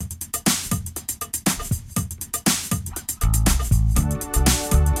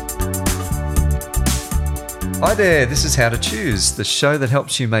Hi there, this is How to Choose, the show that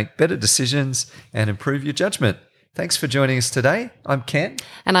helps you make better decisions and improve your judgment. Thanks for joining us today. I'm Ken.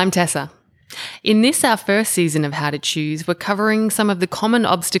 And I'm Tessa. In this, our first season of How to Choose, we're covering some of the common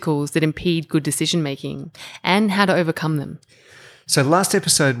obstacles that impede good decision making and how to overcome them. So last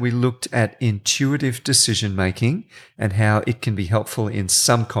episode, we looked at intuitive decision making and how it can be helpful in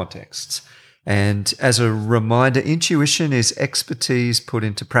some contexts. And as a reminder, intuition is expertise put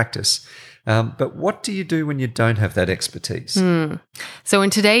into practice. But what do you do when you don't have that expertise? So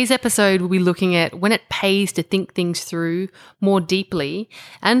in today's episode, we'll be looking at when it pays to think things through more deeply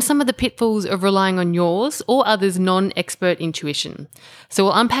and some of the pitfalls of relying on yours or others' non-expert intuition. So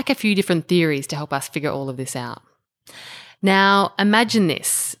we'll unpack a few different theories to help us figure all of this out. Now, imagine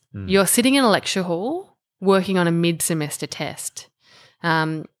this. You're sitting in a lecture hall working on a mid-semester test.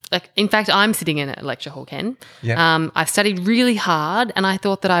 In fact, I'm sitting in a lecture hall, Ken. Yeah. I've studied really hard and I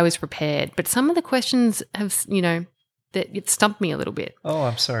thought that I was prepared. But some of the questions have, it stumped me a little bit. Oh,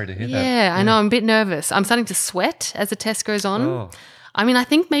 I'm sorry to hear that. Yeah, I know. I'm a bit nervous. I'm starting to sweat as the test goes on. Oh. I mean, I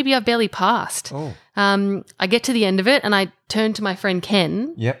think maybe I've barely passed. Oh. I get to the end of it and I turn to my friend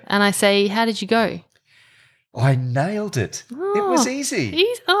Ken and I say, "How did you go?" I nailed it. It was easy.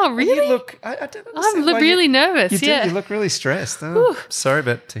 Oh, really? You look, I don't understand. I'm really nervous. You do. Yeah. You look really stressed. Oh, sorry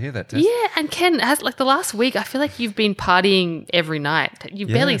to hear that, Tess. Yeah, and Ken, the last week, I feel like you've been partying every night.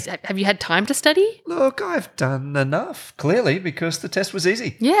 Have you had time to study? Look, I've done enough, clearly, because the test was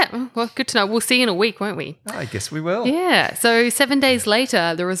easy. Yeah, well, good to know. We'll see you in a week, won't we? I guess we will. Yeah, so 7 days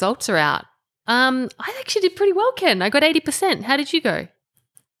later, the results are out. I actually did pretty well, Ken. I got 80%. How did you go?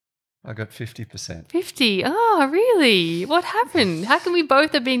 I got 50%. 50? Oh, really? What happened? How can we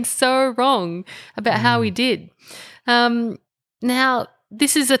both have been so wrong about how we did? Now,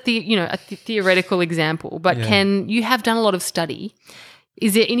 this is a theoretical example, but Ken, you have done a lot of study.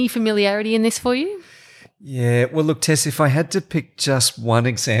 Is there any familiarity in this for you? Yeah, well, look, Tess, if I had to pick just one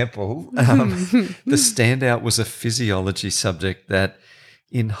example, the standout was a physiology subject that,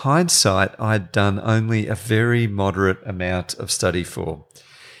 in hindsight, I'd done only a very moderate amount of study for.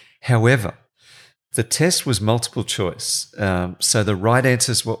 However, the test was multiple choice, so the right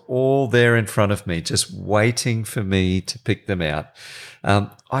answers were all there in front of me, just waiting for me to pick them out.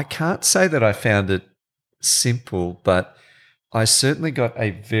 I can't say that I found it simple, but I certainly got a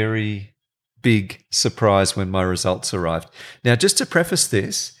very big surprise when my results arrived. Now, just to preface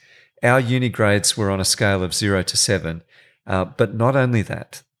this, our uni grades were on a scale of 0 to 7, but not only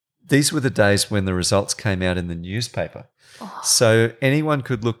that, these were the days when the results came out in the newspaper. So anyone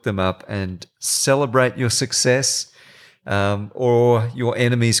could look them up and celebrate your success, or your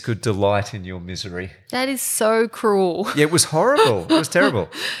enemies could delight in your misery. That is so cruel. Yeah, it was horrible. It was terrible.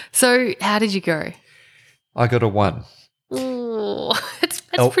 So how did you go? I got a 1. Oh, that's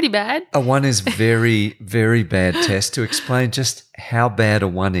pretty bad. A 1 is very, very bad, Tess. To explain just how bad a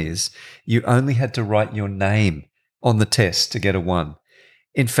 1 is, you only had to write your name on the test to get a 1.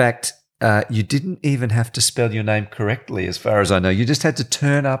 In fact, you didn't even have to spell your name correctly, as far as I know. You just had to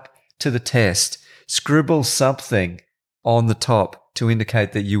turn up to the test, scribble something on the top to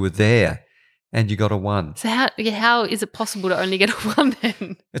indicate that you were there, and you got a 1. So how is it possible to only get a 1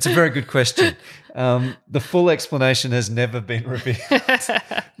 then? It's a very good question. The full explanation has never been revealed.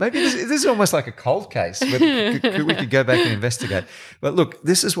 Maybe this is almost like a cold case. We could go back and investigate. But look,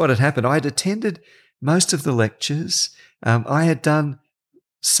 this is what had happened. I had attended most of the lectures. I had done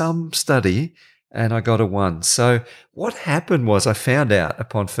some study and I got a 1. So what happened was I found out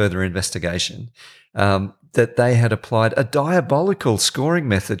upon further investigation that they had applied a diabolical scoring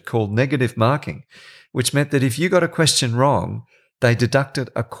method called negative marking, which meant that if you got a question wrong, they deducted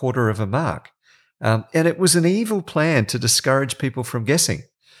a quarter of a mark. And it was an evil plan to discourage people from guessing.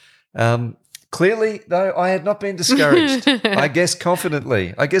 Clearly, though, I had not been discouraged. I guessed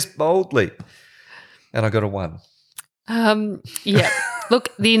confidently. I guessed boldly. And I got a 1. Yeah.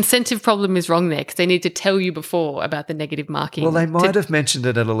 Look, the incentive problem is wrong there because they need to tell you before about the negative marking. Well, they might have mentioned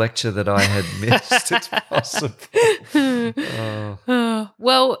it at a lecture that I had missed. It's possible.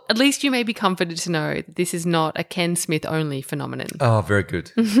 Well, at least you may be comforted to know that this is not a Ken Smith only phenomenon. Oh, very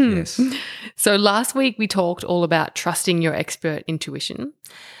good. Yes. So last week we talked all about trusting your expert intuition.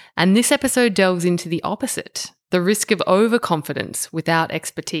 And this episode delves into the opposite, the risk of overconfidence without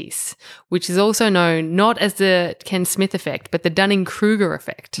expertise, which is also known not as the Ken Smith effect, but the Dunning-Kruger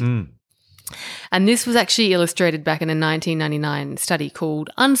effect. And this was actually illustrated back in a 1999 study called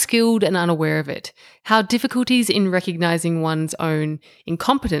Unskilled and Unaware of It, How Difficulties in Recognizing One's Own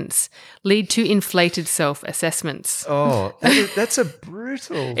Incompetence Lead to Inflated Self-Assessments. Oh, that's a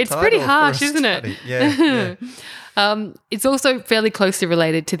brutal It's pretty title harsh, for a isn't study. it? Yeah. It's also fairly closely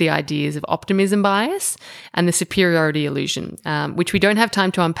related to the ideas of optimism bias and the superiority illusion, which we don't have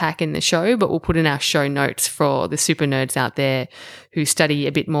time to unpack in the show, but we'll put in our show notes for the super nerds out there who study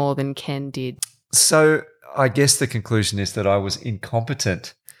a bit more than Ken did. So I guess the conclusion is that I was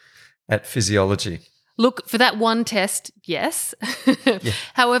incompetent at physiology. Look, for that one test, yes.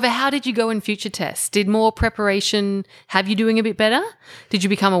 However, how did you go in future tests? Did more preparation have you doing a bit better? Did you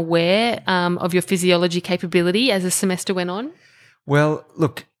become aware of your physiology capability as the semester went on? Well,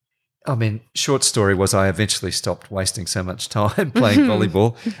 look, I mean, short story was I eventually stopped wasting so much time playing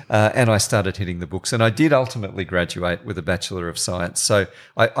volleyball and I started hitting the books. And I did ultimately graduate with a Bachelor of Science. So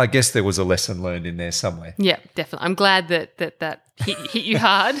I guess there was a lesson learned in there somewhere. Yeah, definitely. I'm glad that hit you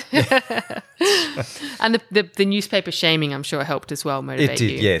hard. And the newspaper shaming, I'm sure, helped as well motivate you.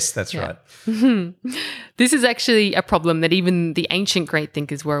 It did, yes, that's right. This is actually a problem that even the ancient great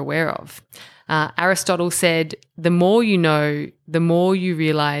thinkers were aware of. Aristotle said, the more you know, the more you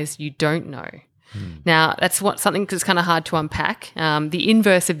realize you don't know. Now, that's something that's kind of hard to unpack. The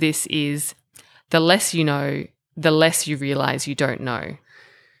inverse of this is the less you know, the less you realize you don't know.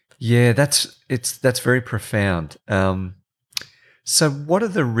 Yeah, that's very profound. So what are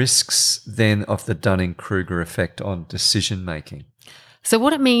the risks then of the Dunning-Kruger effect on decision making? So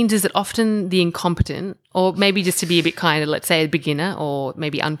what it means is that often the incompetent, or maybe just to be a bit kinder, let's say a beginner or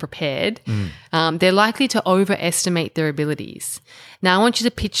maybe unprepared, they're likely to overestimate their abilities. Now, I want you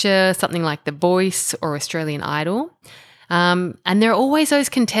to picture something like The Voice or Australian Idol. And there are always those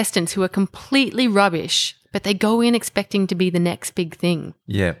contestants who are completely rubbish, but they go in expecting to be the next big thing.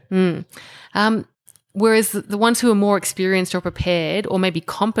 Yeah. Whereas the ones who are more experienced or prepared or maybe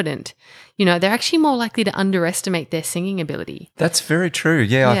competent, they're actually more likely to underestimate their singing ability. That's very true.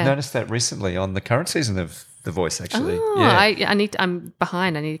 Yeah, I've noticed that recently on the current season of The Voice, actually. Oh, yeah. I'm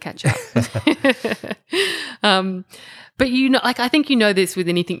behind. I need to catch up. But I think you know this with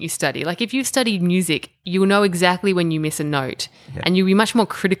anything you study. Like if you've studied music, you'll know exactly when you miss a note, and you'll be much more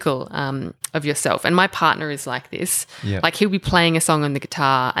critical of yourself. And my partner is like this. Yeah. Like he'll be playing a song on the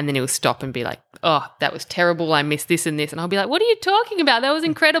guitar, and then he'll stop and be like, "Oh, that was terrible. I missed this and this." And I'll be like, "What are you talking about? That was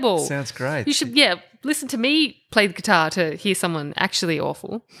incredible." Sounds great. You should, listen to me play the guitar to hear someone actually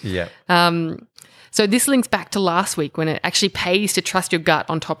awful. Yeah. So this links back to last week when it actually pays to trust your gut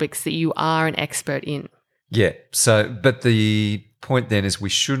on topics that you are an expert in. Yeah. So, but the point then is we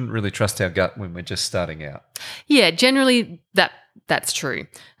shouldn't really trust our gut when we're just starting out. Yeah, generally that's true.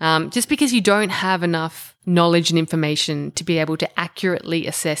 Just because you don't have enough knowledge and information to be able to accurately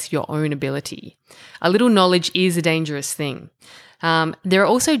assess your own ability. A little knowledge is a dangerous thing. There are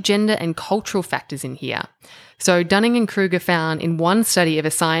also gender and cultural factors in here. So Dunning and Kruger found in one study of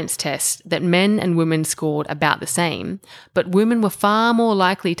a science test that men and women scored about the same, but women were far more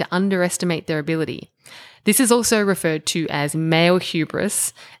likely to underestimate their ability. This is also referred to as male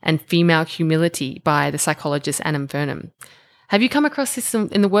hubris and female humility by the psychologist Anna Vernham. Have you come across this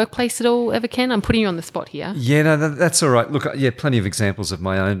in the workplace at all ever, Ken? I'm putting you on the spot here. Yeah, no, that's all right. Look, plenty of examples of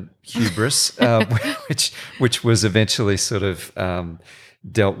my own hubris, which was eventually sort of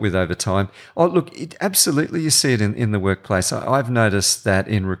dealt with over time. Oh, look, absolutely you see it in the workplace. I've noticed that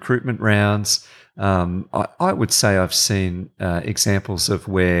in recruitment rounds, I would say I've seen examples of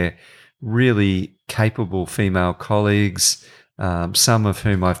where really capable female colleagues, some of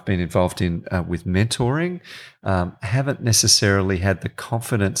whom I've been involved in with mentoring, haven't necessarily had the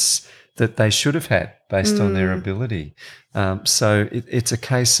confidence that they should have had based on their ability. So it's a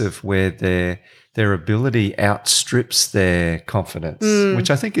case of where their ability outstrips their confidence,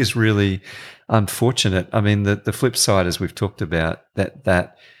 which I think is really unfortunate. I mean, the flip side, as we've talked about,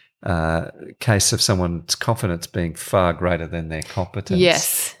 that case of someone's confidence being far greater than their competence.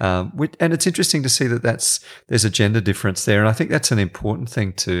 Yes. And it's interesting to see that there's a gender difference there. And I think that's an important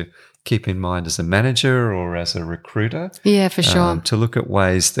thing to keep in mind as a manager or as a recruiter. Yeah, for sure. To look at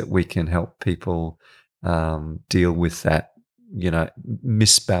ways that we can help people deal with that,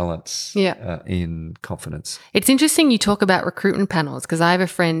 misbalance in confidence. It's interesting you talk about recruitment panels because I have a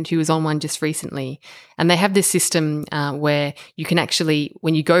friend who was on one just recently, and they have this system where you can actually,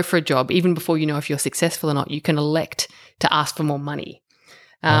 when you go for a job, even before you know if you're successful or not, you can elect to ask for more money.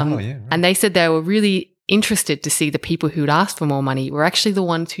 Right. And they said they were really interested to see the people who'd asked for more money were actually the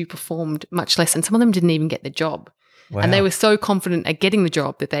ones who performed much less, and some of them didn't even get the job. Wow. And they were so confident at getting the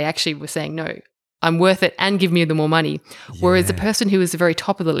job that they actually were saying, no, I'm worth it and give me the more money. Whereas the person who was the very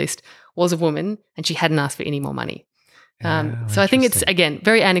top of the list was a woman and she hadn't asked for any more money. So I think it's, again,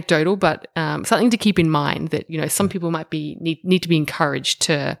 very anecdotal, but something to keep in mind that, some people might need to be encouraged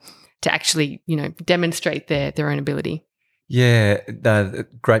to actually, demonstrate their own ability. Yeah,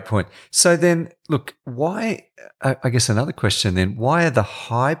 great point. So then, look, why, I guess another question then, why are the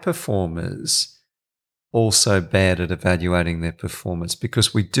high performers also bad at evaluating their performance?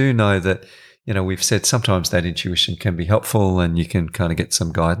 Because we do know that, we've said sometimes that intuition can be helpful and you can kind of get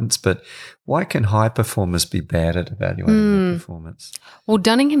some guidance, but why can high performers be bad at evaluating their performance? Well,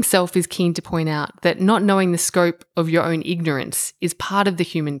 Dunning himself is keen to point out that not knowing the scope of your own ignorance is part of the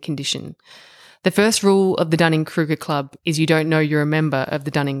human condition. The first rule of the Dunning-Kruger Club is you don't know you're a member of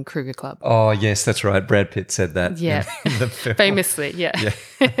the Dunning-Kruger Club. Oh, yes, that's right. Brad Pitt said that. Yeah, in the film. Famously, yeah.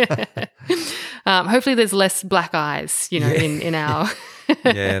 Hopefully there's less black eyes, in our...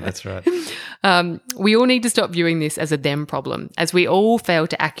 Yeah, that's right. We all need to stop viewing this as a them problem, as we all fail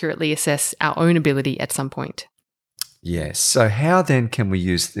to accurately assess our own ability at some point. Yes. So how then can we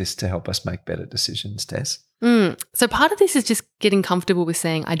use this to help us make better decisions, Tess? So part of this is just getting comfortable with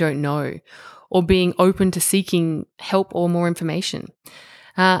saying, I don't know, or being open to seeking help or more information.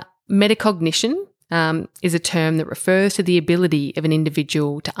 Metacognition is a term that refers to the ability of an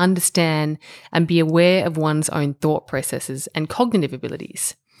individual to understand and be aware of one's own thought processes and cognitive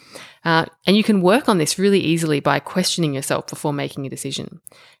abilities. And you can work on this really easily by questioning yourself before making a decision.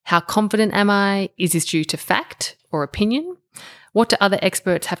 How confident am I? Is this due to fact or opinion? What do other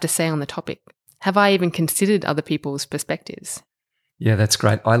experts have to say on the topic? Have I even considered other people's perspectives? Yeah, that's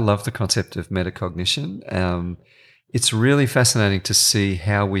great. I love the concept of metacognition. It's really fascinating to see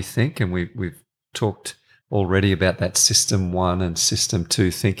how we think, and we've talked already about that system 1 and system 2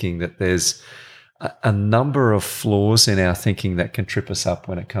 thinking, that there's a number of flaws in our thinking that can trip us up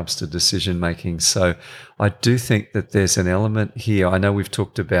when it comes to decision making. So I do think that there's an element here. I know we've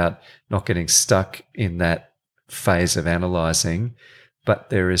talked about not getting stuck in that phase of analysing, but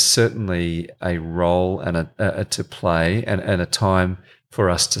there is certainly a role and to play and a time for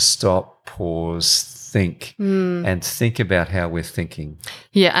us to stop, pause, think, and think about how we're thinking.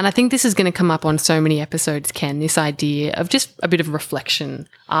 Yeah, and I think this is going to come up on so many episodes, Ken, this idea of just a bit of reflection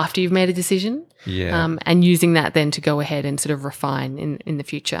after you've made a decision, and using that then to go ahead and sort of refine in the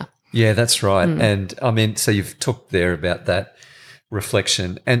future. Yeah, that's right. And I mean, so you've talked there about that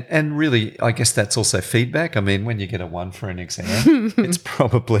reflection and really, I guess that's also feedback. I mean, when you get a 1 for an exam, it's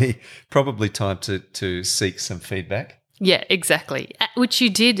probably time to seek some feedback. Yeah, exactly. Which you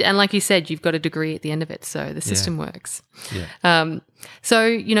did, and like you said, you've got a degree at the end of it, so the system works. Yeah.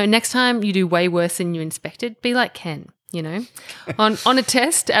 So next time you do way worse than you inspected, be like Ken. On a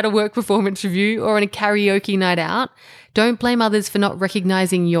test, at a work performance review, or on a karaoke night out, don't blame others for not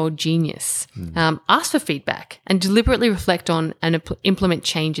recognizing your genius. Ask for feedback and deliberately reflect on and implement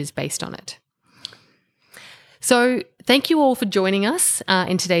changes based on it. So thank you all for joining us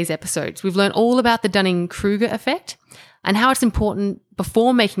in today's episodes. We've learned all about the Dunning-Kruger effect and how it's important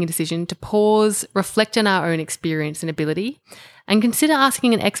before making a decision to pause, reflect on our own experience and ability, and consider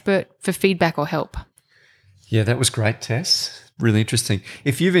asking an expert for feedback or help. Yeah, that was great, Tess. Really interesting.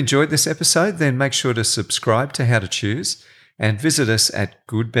 If you've enjoyed this episode, then make sure to subscribe to How to Choose and visit us at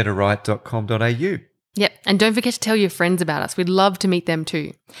goodbetterright.com.au. Yep, and don't forget to tell your friends about us. We'd love to meet them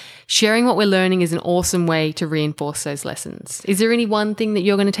too. Sharing what we're learning is an awesome way to reinforce those lessons. Is there any one thing that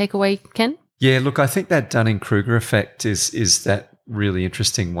you're going to take away, Ken? Yeah, look, I think that Dunning-Kruger effect is that really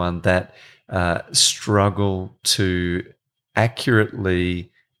interesting one, that struggle to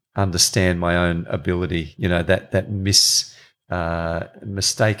accurately understand my own ability, that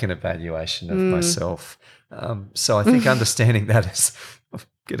mistaken evaluation of myself. So I think understanding that is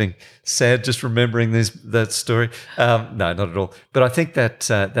getting sad just remembering that story. No, not at all. But I think that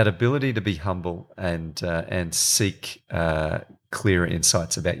ability to be humble and seek clearer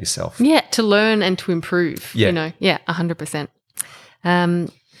insights about yourself. Yeah, to learn and to improve. Yeah. 100%.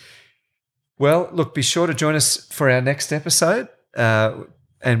 Well, look, be sure to join us for our next episode.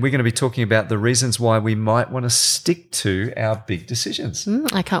 And we're going to be talking about the reasons why we might want to stick to our big decisions.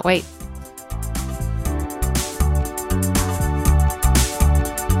 I can't wait.